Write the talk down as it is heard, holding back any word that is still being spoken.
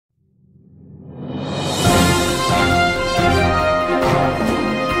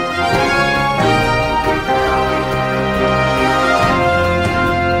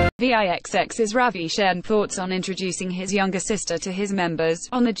VIXX's Ravi shared thoughts on introducing his younger sister to his members.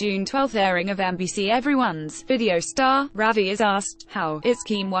 On the June 12 airing of NBC Everyone's Video Star, Ravi is asked, how it's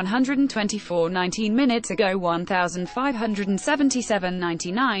Keem 124 19 minutes ago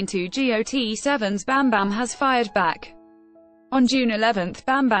 1577.99 to GOT7's Bam Bam has fired back. On June 11,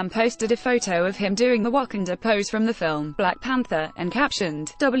 Bam Bam posted a photo of him doing the Wakanda pose from the film Black Panther, and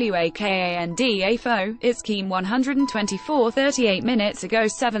captioned, WAKANDAFO, it's Keem 124 38 minutes ago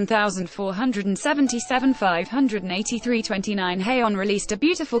 7477 583.29. Haeyeon released a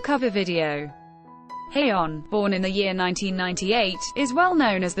beautiful cover video. Haeyeon, born in the year 1998, is well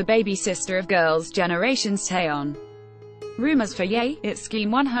known as the baby sister of Girls' Generation's Taeyeon. Rumors for Ye, it's Keem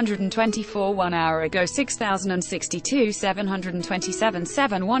 124 1 hour ago 6062 727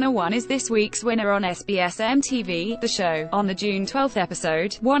 7101 is this week's winner on SBS MTV. The show, on the June 12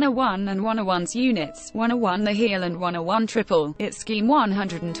 episode, 101 and 101's units, 101 the heel and 101 triple, it's Keem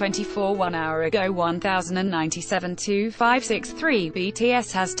 124 1 hour ago 1097 2563.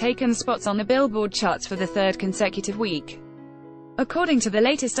 BTS has taken spots on the Billboard charts for the third consecutive week. According to the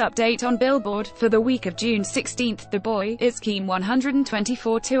latest update on Billboard, for the week of June 16, The Boy, it's Keem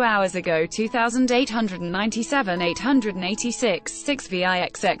 124 2 hours ago 2897 886 6.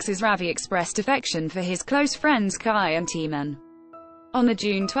 VIXX's Ravi expressed affection for his close friends Kai and Taemin. On the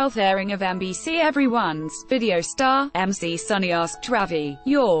June 12 airing of NBC Everyone's Video Star, MC Sunny asked Ravi,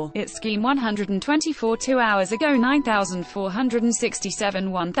 it's Keem 124 2 hours ago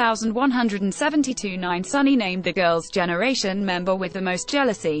 9467 1172 9. Sunny named the Girls' Generation member with the most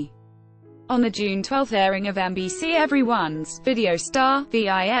jealousy. On the June 12 airing of NBC Everyone's Video Star,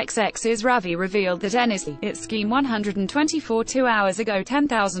 VIXX's Ravi revealed that it's Keem 124 2 hours ago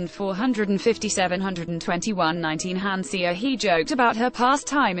 10,457 121 19. Han Seo-hee joked about her past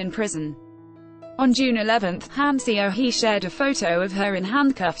time in prison. On June 11, Han Seo-hee shared a photo of her in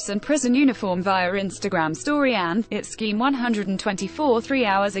handcuffs and prison uniform via Instagram story and, it's Keem 124 3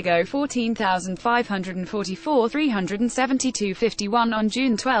 hours ago 14,544 372 51. On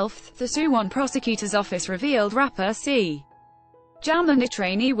June 12, the Suwon prosecutor's office revealed rapper C. Jam and a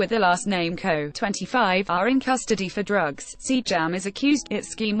trainee with the last name Ko, 25, are in custody for drugs. Jam is accused,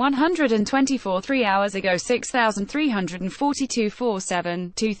 it's Keem 124 3 hours ago 6,342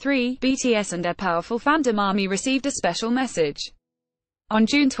 4723. BTS and their powerful fandom army received a special message. On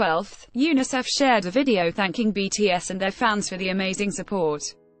June 12, UNICEF shared a video thanking BTS and their fans for the amazing support.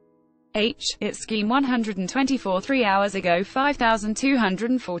 It's Keem 124 3 hours ago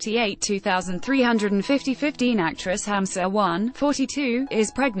 5,248 2,350 15. Actress Hamsa-won, 42,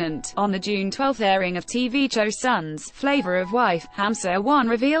 is pregnant. On the June 12 airing of TV show Sun's Flavor of Wife, Hamsa-won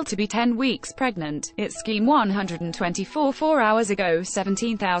revealed to be 10 weeks pregnant. It's Keem 124 4 hours ago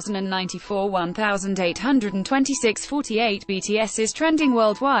 17,094 1,826 48. BTS is trending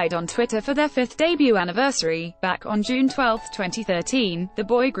worldwide on Twitter for their 5th debut anniversary. Back on June 12, 2013, the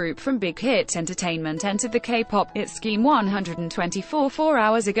boy group from Big Hit Entertainment entered the K-pop It's Keem 124 4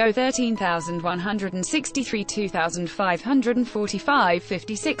 hours ago 13,163 2,545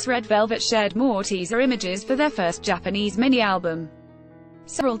 56. Red Velvet shared more teaser images for their first Japanese mini-album.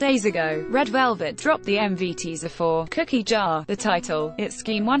 Several days ago, Red Velvet dropped the MV teaser for Cookie Jar. The title, It's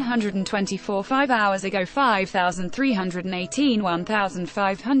Keem 124 5 hours ago 5,318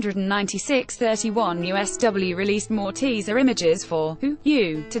 1,596 31. USW released more teaser images for Who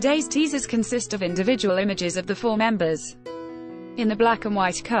You. Today's teasers consist of individual images of the 4 members in the black and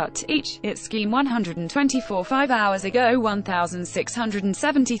white cut, each, it's Keem 124 5 hours ago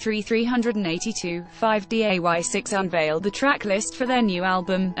 1,673 382 5. DAY6 unveiled the track list for their new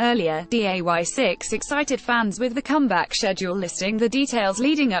album. Earlier, DAY6 excited fans with the comeback schedule listing the details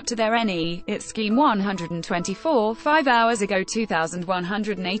leading up to their It's Keem 124 5 hours ago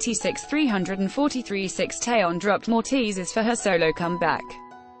 2,186 343 6. Taeyeon dropped more teasers for her solo comeback.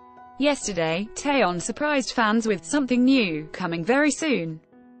 Yesterday, Taeyeon surprised fans with something new, coming very soon.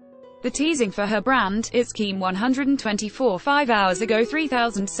 The teasing for her brand, It's Keem 124 5 hours ago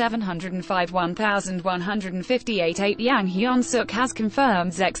 3,705 1,158 8. Yang Hyun-suk has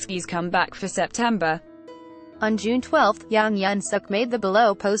confirmed VIXX's comeback for September. On June 12, Yang Hyun-suk made the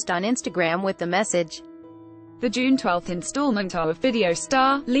below post on Instagram with the message. The June 12 installment of Video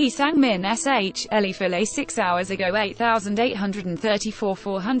Star, Lee Sang-min SH, Ellie Filet 6 hours ago 8,834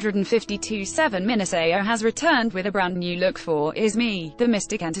 452 7. Minaseo has returned with a brand new look for Is Me. The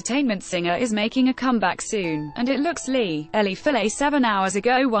Mystic Entertainment singer is making a comeback soon, and it looks Ellie Filet 7 hours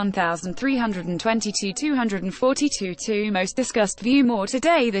ago 1,322 242 2. Most discussed. View more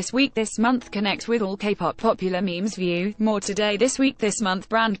today this week this month. Connect with all K-pop popular memes. View more today this week this month.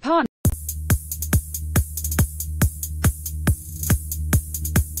 Brand partner